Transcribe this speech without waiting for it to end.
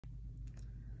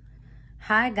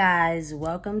Hi guys,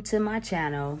 welcome to my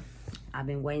channel. I've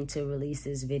been waiting to release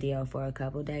this video for a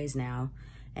couple days now,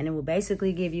 and it will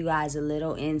basically give you guys a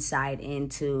little insight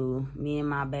into me and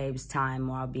my babe's time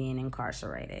while being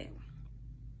incarcerated.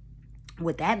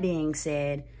 With that being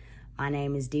said, my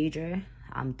name is Deidre.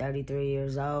 I'm 33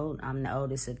 years old. I'm the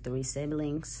oldest of 3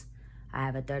 siblings. I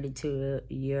have a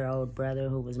 32-year-old brother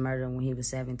who was murdered when he was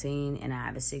 17, and I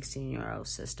have a 16-year-old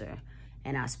sister,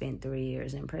 and I spent 3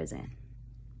 years in prison.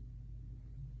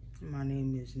 My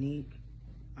name is Neek.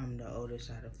 I'm the oldest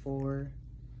out of 4.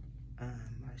 I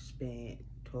spent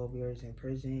 12 years in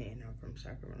prison, and I'm from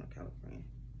Sacramento, California.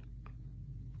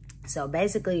 So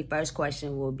basically, first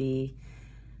question will be,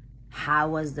 how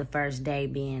was the first day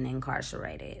being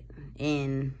incarcerated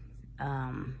in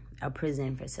a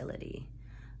prison facility?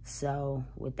 So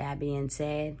with that being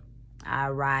said, I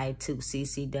arrived to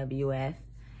CCWF,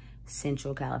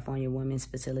 Central California Women's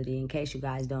Facility. In case you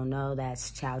guys don't know,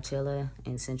 that's Chowchilla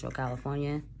in Central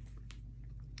California.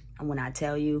 And when I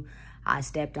tell you, I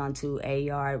stepped onto a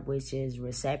yard, which is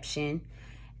reception.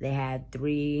 They had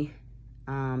 3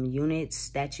 units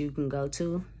that you can go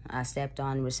to. I stepped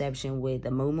on reception with the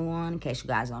muumuu on. In case you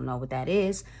guys don't know what that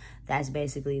is, that's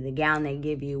basically the gown they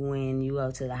give you when you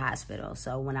go to the hospital.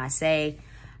 So when I say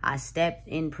I stepped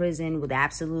in prison with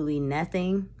absolutely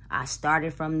nothing, I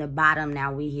started from the bottom.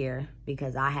 Now we here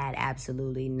because I had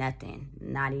absolutely nothing,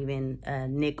 not even a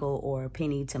nickel or a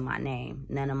penny to my name.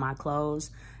 None of my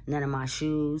clothes, none of my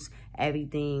shoes,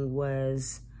 everything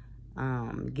was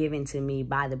given to me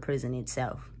by the prison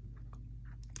itself.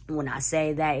 When I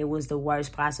say that it was the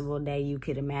worst possible day you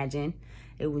could imagine,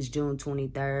 it was June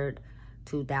 23rd,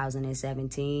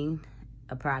 2017,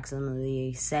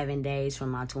 approximately 7 days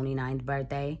from my 29th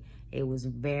birthday. It was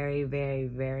very, very,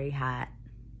 very hot.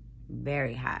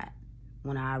 Very hot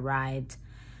when I arrived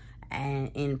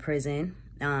in prison.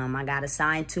 I got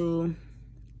assigned to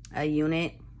a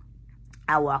unit.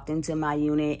 I walked into my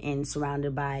unit and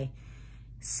surrounded by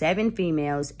 7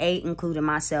 females, 8 including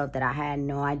myself, that I had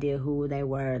no idea who they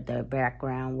were, their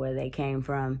background, where they came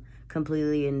from.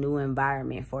 Completely a new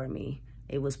environment for me.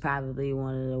 It was probably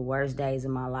one of the worst days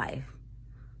of my life.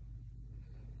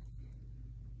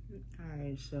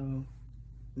 Alright, so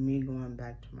me going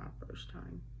back to my first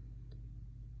time.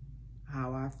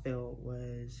 How I felt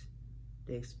was,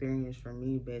 the experience for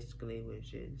me basically was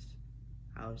just,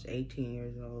 I was 18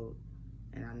 years old,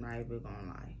 and I'm not even gonna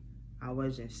lie. I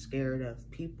wasn't scared of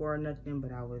people or nothing,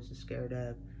 but I was scared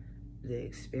of the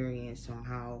experience on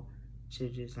how to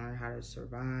just learn how to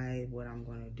survive, what I'm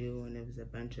gonna do, and it was a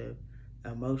bunch of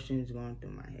emotions going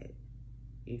through my head.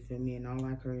 You feel me? And all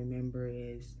I can remember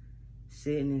is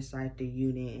sitting inside the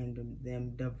unit and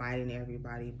them dividing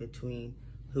everybody between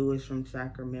who is from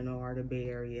Sacramento or the Bay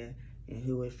Area and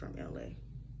who is from LA.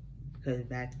 Because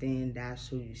back then, that's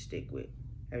who you stick with.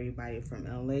 Everybody from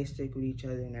LA stick with each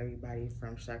other, and everybody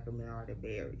from Sacramento or the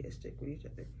Bay Area stick with each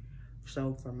other.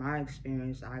 So for my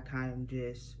experience, I kind of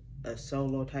just a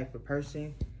solo type of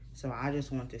person. So I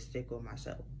just want to stick with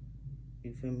myself.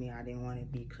 You feel me? I didn't want to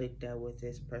be clicked up with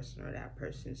this person or that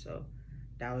person. So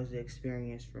that was the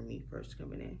experience for me first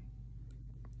coming in.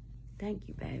 Thank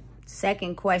you, babe.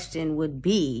 Second question would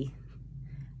be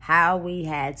how we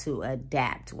had to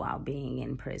adapt while being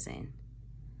in prison.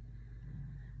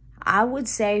 I would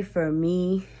say for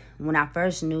me, when I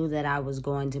first knew that I was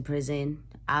going to prison,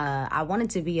 I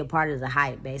wanted to be a part of the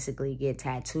hype, basically get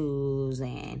tattoos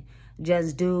and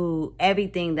just do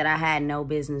everything that I had no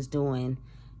business doing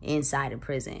inside of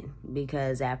prison.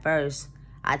 Because at first,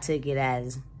 I took it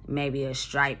as maybe a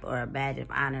stripe or a badge of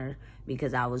honor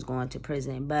because I was going to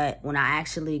prison. But when I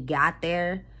actually got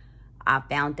there, I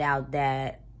found out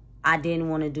that I didn't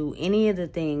want to do any of the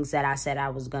things that I said I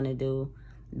was going to do,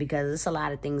 because there's a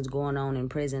lot of things going on in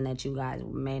prison that you guys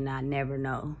may not never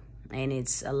know. And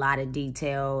it's a lot of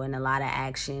detail and a lot of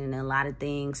action and a lot of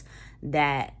things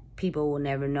that people will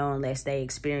never know unless they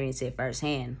experience it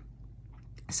firsthand.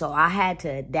 So I had to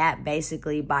adapt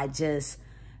basically by just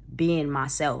being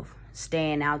myself,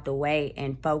 staying out the way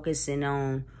and focusing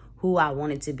on who I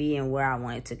wanted to be and where I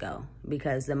wanted to go.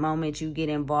 Because the moment you get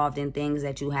involved in things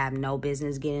that you have no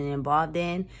business getting involved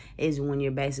in is when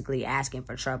you're basically asking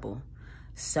for trouble.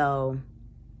 So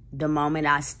the moment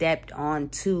I stepped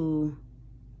onto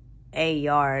a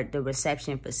yard, the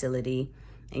reception facility,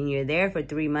 and you're there for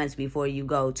 3 months before you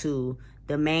go to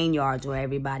the main yards where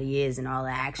everybody is and all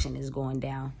the action is going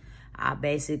down, I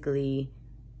basically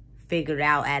figured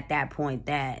out at that point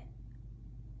that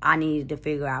I needed to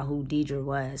figure out who Deidre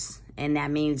was. And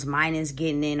that means minus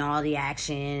getting in all the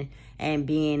action and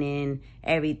being in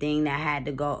everything that had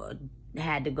to go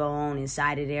on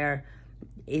inside of there.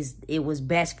 It was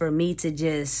best for me to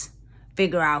just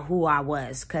figure out who I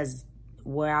was, because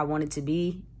where I wanted to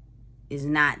be is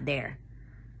not there.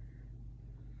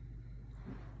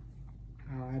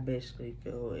 How I basically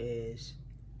feel is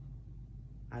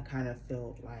I kind of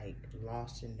felt like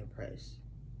lost and depressed.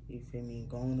 You feel me?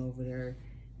 Going over there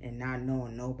and not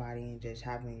knowing nobody and just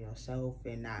having yourself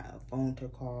and not a phone to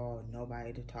call,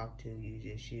 nobody to talk to.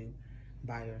 You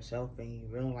by yourself, and you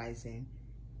realizing,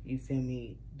 you feel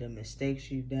me, the mistakes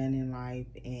you've done in life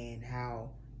and how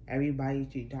everybody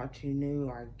you thought you knew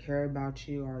or care about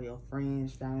you or your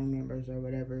friends, family members or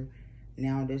whatever,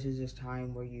 now this is this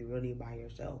time where you really by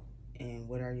yourself. And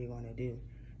what are you going to do?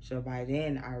 So by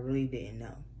then, I really didn't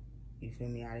know. You feel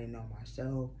me? I didn't know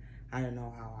myself. I didn't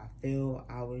know how I feel.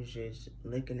 I was just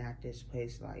looking at this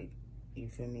place like, you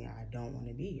feel me? I don't want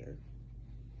to be here.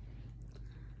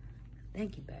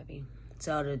 Thank you, baby.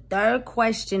 So the third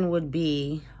question would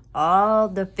be all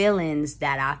the feelings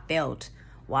that I felt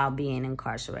while being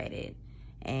incarcerated.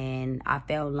 And I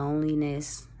felt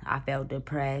loneliness. I felt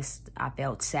depressed. I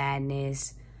felt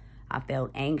sadness. I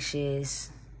felt anxious.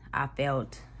 I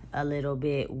felt a little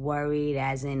bit worried,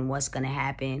 as in what's going to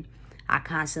happen. I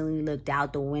constantly looked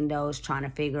out the windows trying to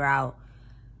figure out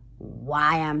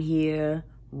why I'm here,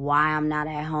 why I'm not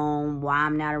at home, why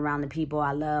I'm not around the people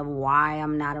I love, why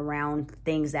I'm not around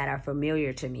things that are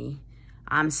familiar to me.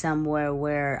 I'm somewhere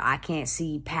where I can't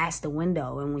see past the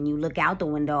window. And when you look out the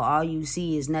window, all you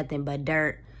see is nothing but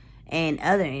dirt and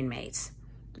other inmates.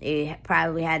 It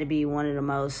probably had to be one of the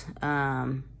most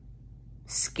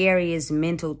scariest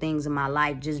mental things in my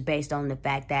life, just based on the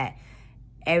fact that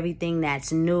everything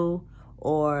that's new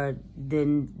or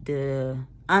the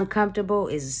uncomfortable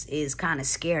is kind of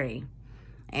scary.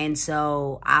 And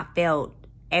so I felt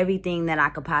everything that I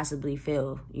could possibly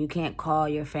feel. You can't call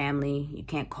your family, you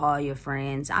can't call your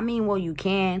friends. I mean, well, you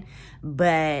can,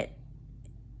 but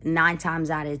 9 times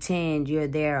out of 10 you're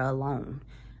there alone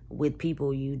with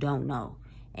people you don't know.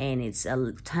 And it's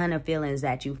a ton of feelings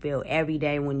that you feel every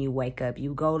day when you wake up.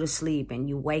 You go to sleep and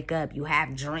you wake up. You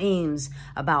have dreams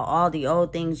about all the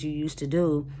old things you used to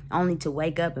do, only to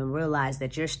wake up and realize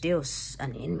that you're still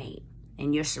an inmate.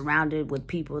 And you're surrounded with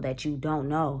people that you don't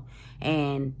know.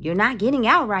 And you're not getting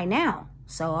out right now.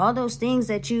 So all those things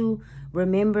that you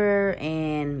remember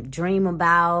and dream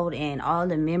about and all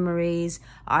the memories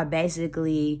are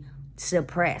basically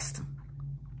suppressed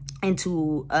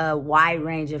into a wide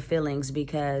range of feelings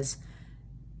because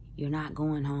you're not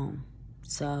going home.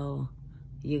 So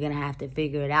you're going to have to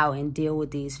figure it out and deal with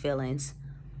these feelings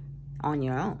on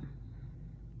your own.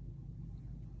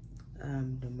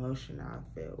 The emotion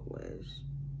I felt was,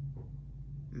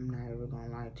 I'm not even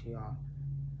going to lie to y'all,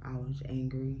 I was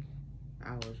angry,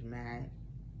 I was mad,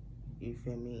 you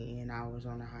feel me, and I was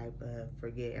on the hype of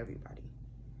forget everybody.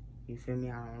 You feel me?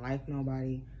 I don't like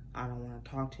nobody. I don't want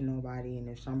to talk to nobody. And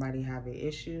if somebody have an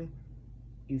issue,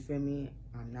 you feel me,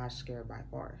 I'm not scared by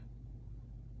far.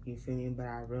 You feel me? But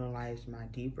I realized my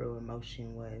deeper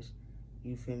emotion was,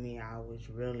 you feel me, I was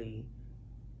really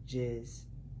just,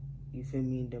 you feel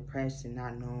me, depressed and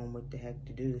not knowing what the heck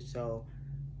to do. So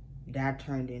that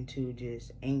turned into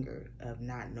just anger of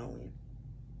not knowing.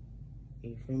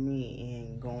 You feel me?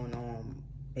 And going on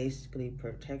basically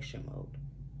protection mode.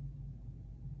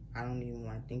 I don't even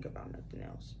want to think about nothing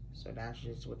else. So that's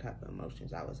just what type of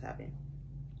emotions I was having.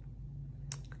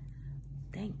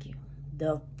 Thank you.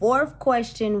 The fourth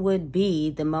question would be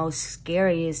the most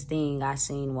scariest thing I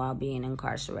seen while being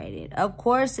incarcerated. Of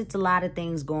course, it's a lot of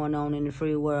things going on in the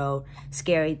free world.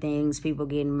 Scary things, people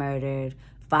getting murdered,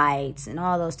 fights, and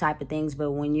all those type of things.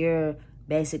 But when you're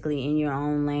basically in your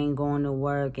own lane, going to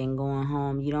work and going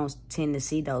home, you don't tend to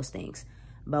see those things.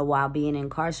 But while being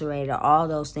incarcerated, all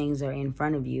those things are in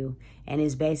front of you. And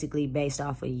it's basically based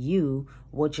off of you,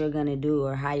 what you're going to do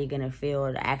or how you're going to feel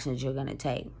or the actions you're going to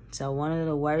take. So one of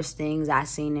the worst things I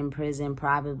seen in prison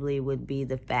probably would be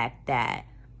the fact that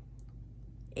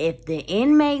if the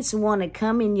inmates want to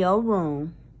come in your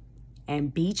room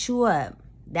and beat you up,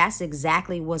 that's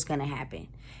exactly what's going to happen.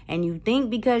 And you think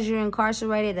because you're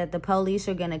incarcerated that the police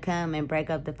are going to come and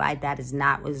break up the fight. That is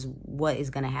not what is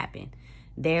going to happen.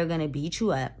 They're going to beat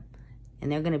you up,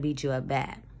 and they're going to beat you up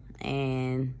bad.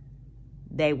 And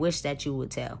they wish that you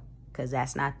would tell, because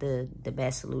that's not the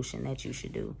best solution that you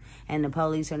should do. And the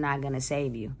police are not going to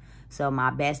save you. So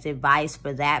my best advice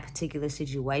for that particular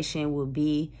situation would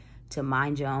be to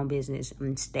mind your own business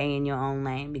and stay in your own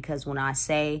lane. Because when I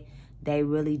say they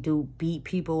really do beat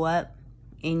people up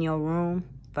in your room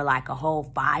for like a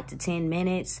whole 5 to 10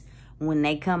 minutes, when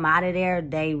they come out of there,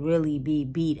 they really be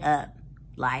beat up.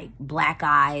 Like black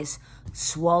eyes,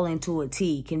 swollen to a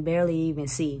T, can barely even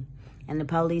see. And the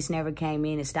police never came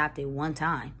in and stopped it one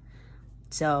time.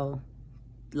 So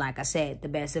like I said, the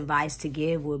best advice to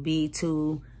give would be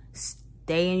to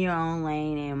stay in your own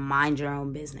lane and mind your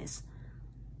own business.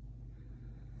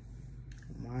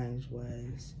 Mine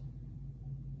was,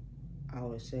 I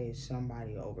would say,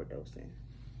 somebody overdosing.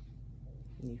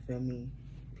 You feel me?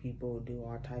 People do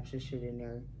all types of shit in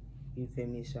there. You feel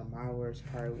me? So my worst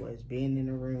part was being in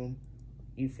the room,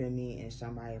 you feel me, and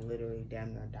somebody literally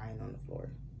damn near dying on the floor.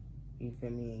 You feel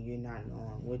me? And you're not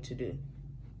knowing what to do.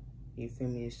 You feel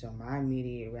me? So my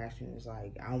immediate reaction is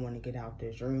like, I want to get out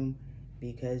this room,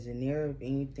 because in there, if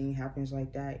anything happens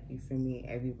like that, you feel me,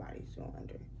 everybody's going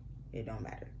under. It don't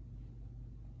matter.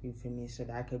 You feel me? So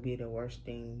that could be the worst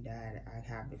thing that I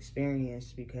have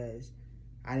experienced, because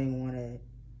I didn't want a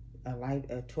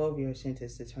 12-year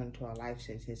sentence to turn to a life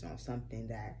sentence on something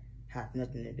that have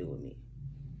nothing to do with me.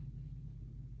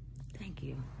 Thank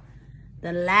you.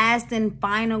 The last and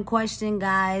final question,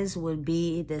 guys, would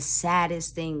be the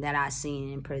saddest thing that I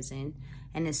seen in prison.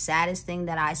 And the saddest thing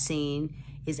that I seen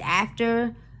is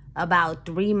after about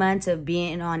 3 months of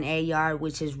being on A yard,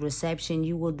 which is reception,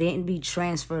 you will then be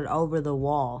transferred over the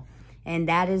wall. And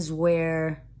that is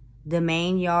where the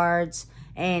main yards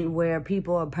and where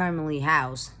people are permanently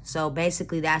housed. So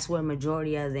basically that's where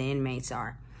majority of the inmates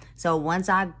are. So once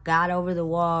I got over the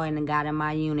wall and got in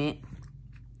my unit,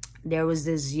 there was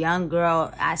this young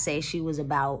girl, I say she was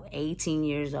about 18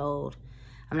 years old.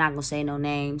 I'm not going to say no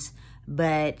names,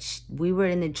 but we were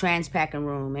in the transpacking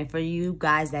room. And for you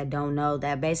guys that don't know,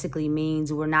 that basically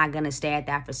means we're not going to stay at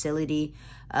that facility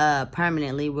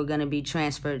permanently. We're going to be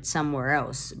transferred somewhere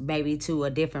else, maybe to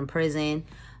a different prison,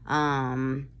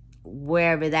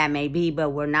 wherever that may be,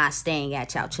 but we're not staying at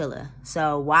Chowchilla.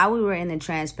 So while we were in the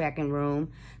transpacking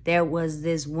room, there was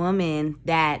this woman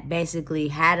that basically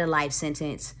had a life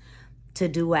sentence to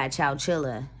do at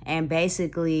Chowchilla. And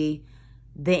basically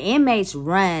the inmates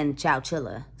run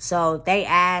Chowchilla. So if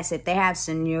they have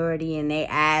seniority and they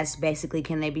ask basically,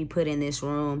 can they be put in this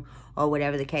room or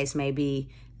whatever the case may be,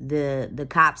 the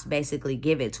cops basically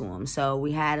give it to them. So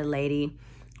we had a lady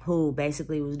who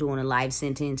basically was doing a life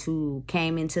sentence who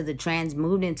moved into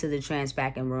the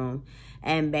transpacking room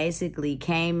and basically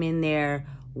came in there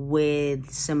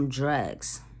with some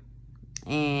drugs.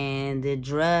 And the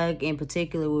drug in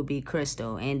particular would be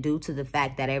crystal. And due to the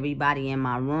fact that everybody in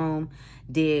my room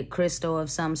did crystal of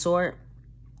some sort,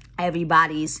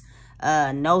 everybody's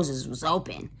noses was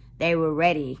open. They were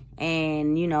ready.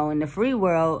 And, you know, in the free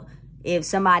world, if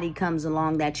somebody comes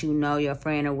along that you know, your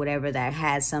friend or whatever, that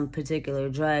has some particular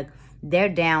drug, they're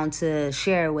down to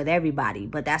share it with everybody.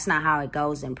 But that's not how it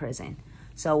goes in prison.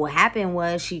 So what happened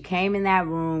was she came in that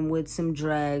room with some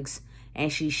drugs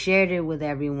and she shared it with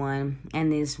everyone.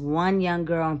 And this one young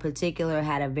girl in particular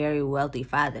had a very wealthy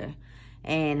father.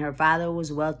 And her father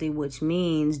was wealthy, which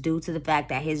means due to the fact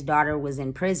that his daughter was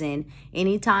in prison,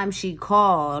 anytime she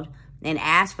called and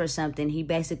asked for something, he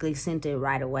basically sent it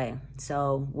right away.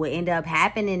 So what ended up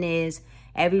happening is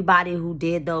everybody who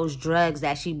did those drugs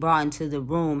that she brought into the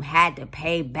room had to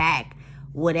pay back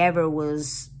whatever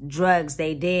was drugs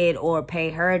they did, or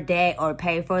pay her debt or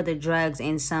pay for the drugs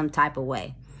in some type of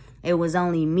way. It was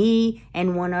only me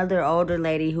and one other older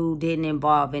lady who didn't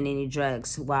involve in any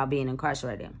drugs while being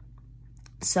incarcerated.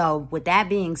 So with that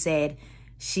being said,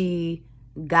 she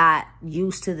got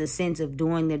used to the sense of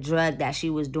doing the drug that she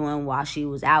was doing while she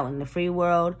was out in the free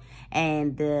world.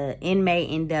 And the inmate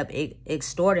ended up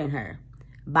extorting her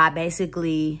by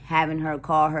basically having her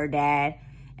call her dad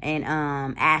and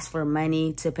ask for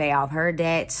money to pay off her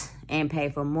debts and pay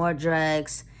for more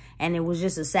drugs. And it was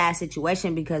just a sad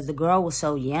situation because the girl was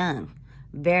so young,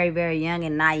 very, very young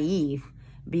and naive,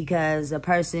 because a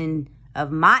person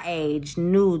of my age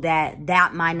knew that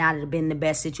that might not have been the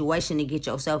best situation to get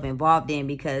yourself involved in,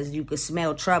 because you could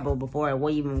smell trouble before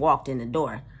it even walked in the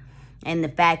door. And the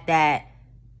fact that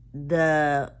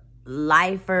the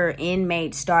lifer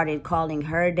inmate started calling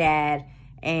her dad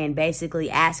and basically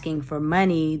asking for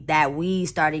money, that we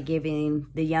started giving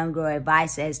the young girl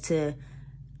advice as to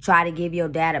try to give your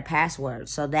dad a password,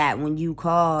 so that when you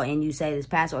call and you say this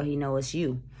password, he knows it's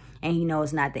you. And he knows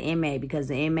it's not the inmate, because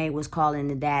the inmate was calling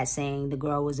the dad saying the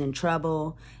girl was in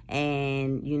trouble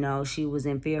and, you know, she was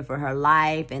in fear for her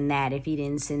life, and that if he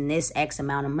didn't send this X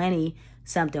amount of money,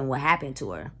 something would happen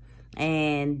to her.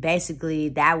 And basically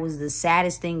that was the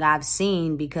saddest thing I've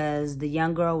seen, because the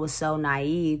young girl was so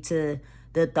naive to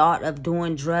the thought of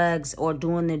doing drugs or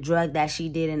doing the drug that she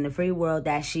did in the free world,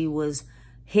 that she was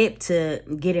hip to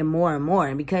getting more and more.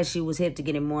 And because she was hip to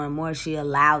getting more and more, she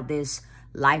allowed this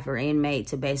lifer inmate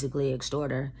to basically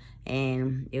extort her.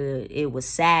 And it was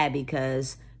sad,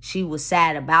 because she was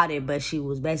sad about it, but she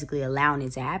was basically allowing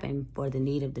it to happen for the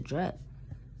need of the drug.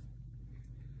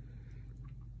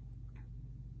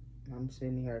 I'm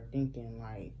sitting here thinking,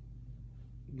 like,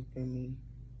 you feel me?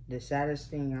 The saddest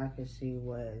thing I could see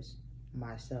was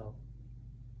myself.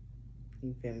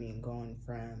 You feel me? Going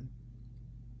from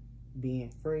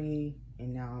being free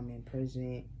and now I'm in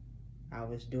prison. I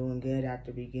was doing good at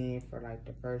the beginning for like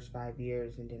the first 5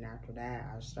 years, and then after that,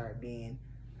 I started being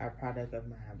a product of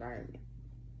my environment.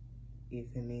 You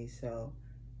feel me? So,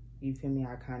 you feel me?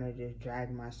 I kind of just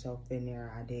dragged myself in there.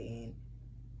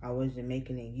 I wasn't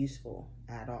making it useful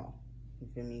at all. You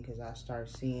feel me? Because I started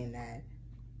seeing that,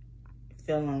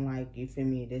 feeling like, you feel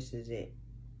me, this is it.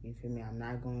 You feel me? I'm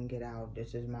not going to get out.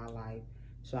 This is my life.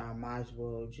 So I might as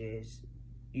well just,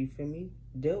 you feel me,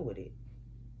 deal with it.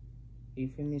 You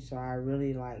feel me? So I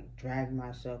really like dragged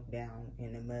myself down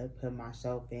in the mud, put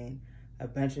myself in a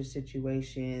bunch of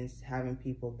situations, having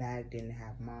people back didn't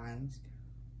have minds,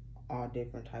 all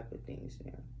different type of things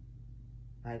there.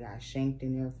 I got shanked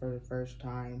in there for the first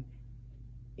time,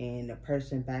 and the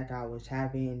person back I was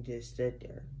having just stood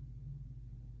there.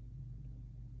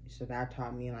 So that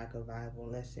taught me like a valuable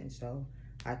lesson. So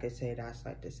I could say that's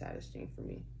like the saddest thing for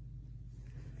me.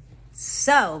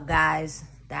 So, guys,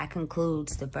 that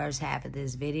concludes the first half of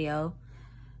this video.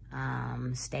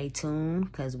 Stay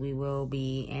tuned, because we will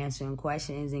be answering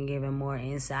questions and giving more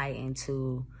insight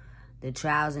into the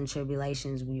trials and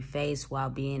tribulations we face while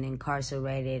being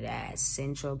incarcerated at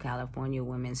Central California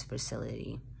Women's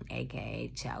Facility,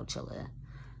 aka Chowchilla,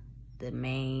 the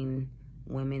main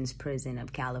women's prison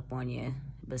of California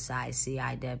besides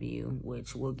CIW,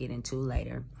 which we'll get into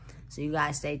later. So you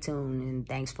guys stay tuned, and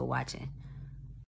thanks for watching.